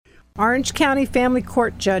Orange County Family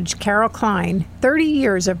Court Judge Carol Klein, 30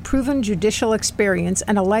 years of proven judicial experience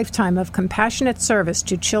and a lifetime of compassionate service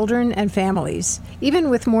to children and families. Even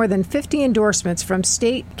with more than 50 endorsements from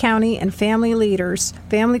state, county, and family leaders,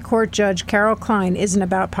 Family Court Judge Carol Klein isn't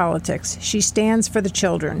about politics. She stands for the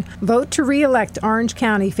children. Vote to re-elect Orange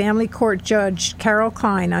County Family Court Judge Carol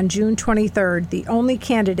Klein on June 23rd, the only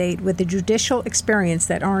candidate with the judicial experience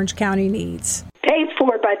that Orange County needs. Paid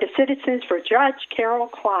for by the citizens for Judge Carol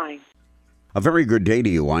Klein. A very good day to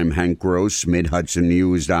you. I'm Hank Gross,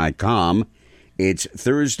 MidHudsonNews.com. It's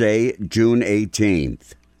Thursday, June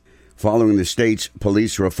 18th. Following the state's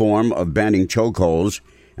police reform of banning chokeholds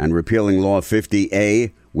and repealing Law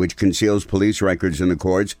 50A, which conceals police records in the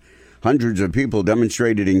courts, hundreds of people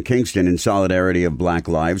demonstrated in Kingston in solidarity of Black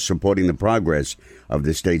lives, supporting the progress of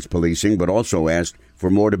the state's policing, but also asked for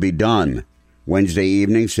more to be done. Wednesday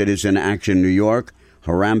evening, Citizen Action New York,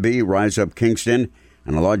 Harambee, Rise Up Kingston,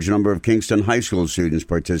 and a large number of Kingston high school students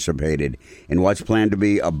participated in what's planned to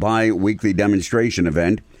be a bi-weekly demonstration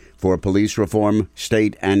event for police reform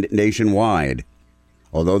state and nationwide.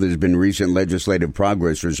 Although there's been recent legislative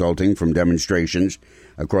progress resulting from demonstrations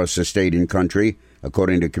across the state and country,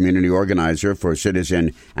 according to community organizer for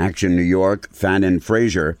Citizen Action New York, Fannin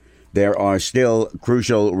Frazier, there are still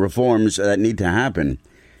crucial reforms that need to happen,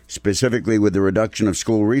 specifically with the reduction of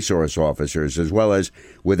school resource officers, as well as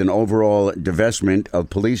with an overall divestment of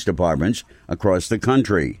police departments across the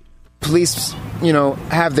country. Police,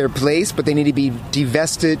 have their place, but they need to be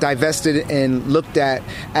divested, and looked at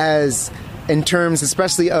as in terms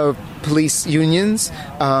especially of police unions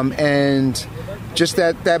and just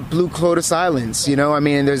that blue cloud of silence.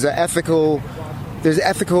 There's an ethical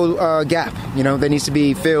gap, that needs to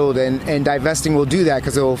be filled, and divesting will do that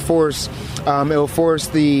because it will force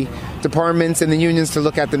the departments and the unions to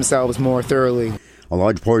look at themselves more thoroughly. A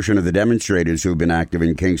large portion of the demonstrators who've been active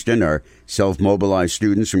in Kingston are self-mobilized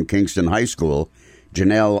students from Kingston High School.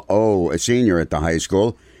 Janelle O., a senior at the high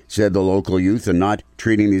school, said the local youth are not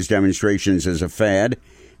treating these demonstrations as a fad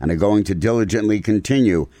and are going to diligently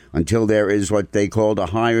continue until there is what they called a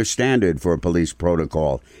higher standard for police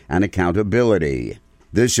protocol and accountability.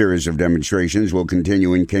 This series of demonstrations will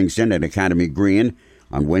continue in Kingston at Academy Green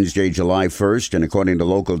on Wednesday, July 1st, and according to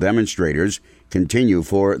local demonstrators, continue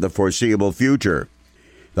for the foreseeable future.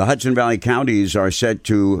 The Hudson Valley counties are set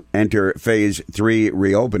to enter Phase 3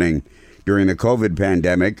 reopening during the COVID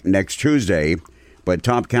pandemic next Tuesday, but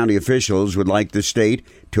top county officials would like the state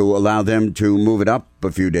to allow them to move it up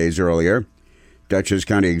a few days earlier. Dutchess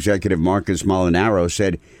County Executive Marcus Molinaro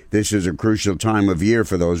said this is a crucial time of year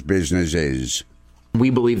for those businesses. We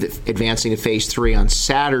believe that advancing to Phase 3 on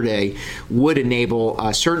Saturday would enable,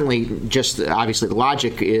 certainly just obviously the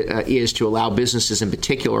logic is to allow businesses, in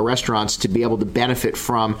particular restaurants, to be able to benefit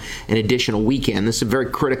from an additional weekend. This is a very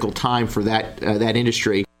critical time for that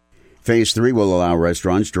industry. Phase 3 will allow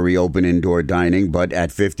restaurants to reopen indoor dining, but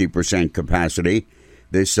at 50% capacity.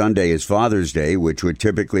 This Sunday is Father's Day, which would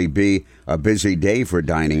typically be a busy day for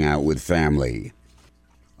dining out with family.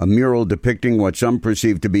 A mural depicting what some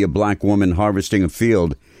perceive to be a black woman harvesting a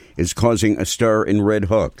field is causing a stir in Red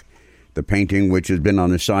Hook. The painting, which has been on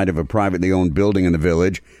the side of a privately owned building in the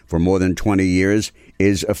village for more than 20 years,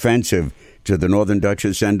 is offensive to the Northern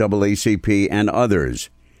Dutchess NAACP and others.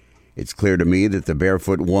 It's clear to me that the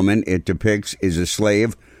barefoot woman it depicts is a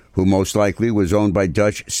slave who most likely was owned by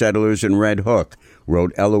Dutch settlers in Red Hook,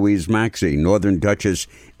 wrote Eloise Maxey, Northern Dutchess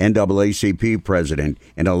NAACP president,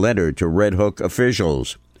 in a letter to Red Hook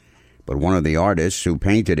officials. But one of the artists who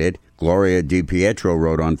painted it, Gloria DiPietro,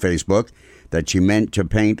 wrote on Facebook that she meant to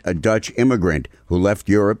paint a Dutch immigrant who left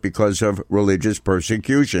Europe because of religious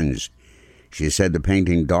persecutions. She said the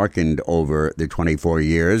painting darkened over the 24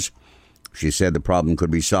 years. She said the problem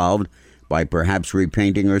could be solved by perhaps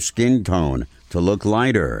repainting her skin tone to look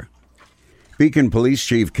lighter. Beacon Police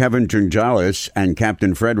Chief Kevin Tunjalis and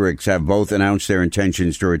Captain Fredericks have both announced their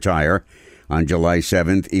intentions to retire. On July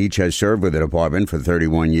 7th, each has served with the department for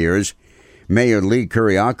 31 years. Mayor Lee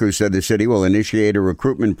Kuriakou said the city will initiate a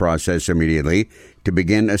recruitment process immediately to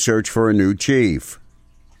begin a search for a new chief.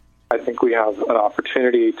 I think we have an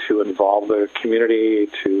opportunity to involve the community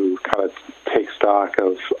to kind of take stock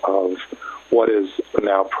of what is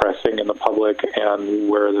now pressing in the public and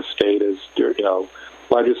where the state is,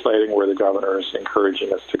 legislating, where the governor is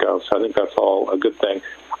encouraging us to go. So I think that's all a good thing.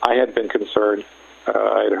 I had been concerned.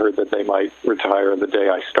 I had heard that they might retire the day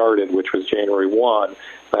I started, which was January 1.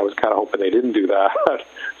 I was kind of hoping they didn't do that.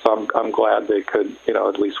 So I'm glad they could,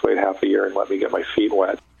 at least wait half a year and let me get my feet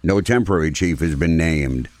wet. No temporary chief has been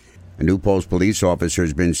named. A New Paltz police officer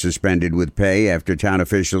has been suspended with pay after town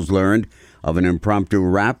officials learned of an impromptu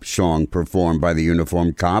rap song performed by the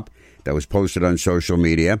uniformed cop that was posted on social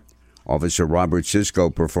media. Officer Robert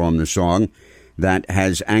Sisko performed the song that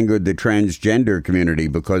has angered the transgender community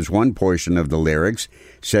because one portion of the lyrics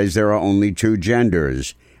says there are only two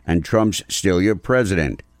genders and Trump's still your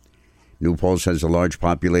president. New Paltz has a large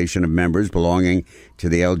population of members belonging to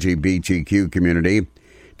the LGBTQ community.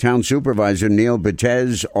 Town Supervisor Neil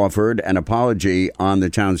Betez offered an apology on the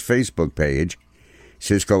town's Facebook page.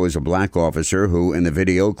 Sisko is a black officer who, in the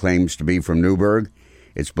video, claims to be from Newburgh.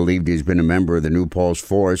 It's believed he's been a member of the New Paltz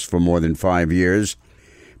force for more than 5 years.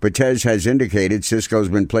 Betez has indicated Sisko's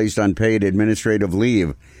been placed on paid administrative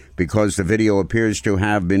leave because the video appears to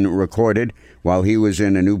have been recorded while he was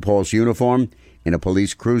in a New Paltz uniform in a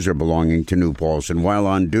police cruiser belonging to New Paltz and while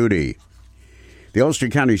on duty. The Ulster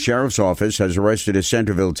County Sheriff's Office has arrested a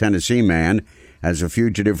Centerville, Tennessee man as a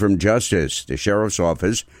fugitive from justice. The Sheriff's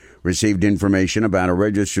Office received information about a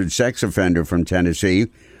registered sex offender from Tennessee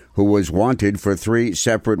who was wanted for 3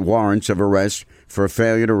 separate warrants of arrest for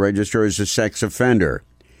failure to register as a sex offender.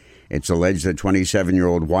 It's alleged that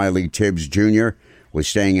 27-year-old Wiley Tibbs Jr. was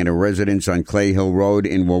staying in a residence on Clay Hill Road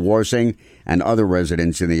in Wawarsing and other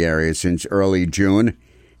residents in the area since early June.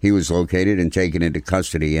 He was located and taken into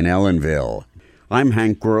custody in Ellenville. I'm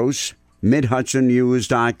Hank Gross,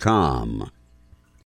 MidHudsonNews.com.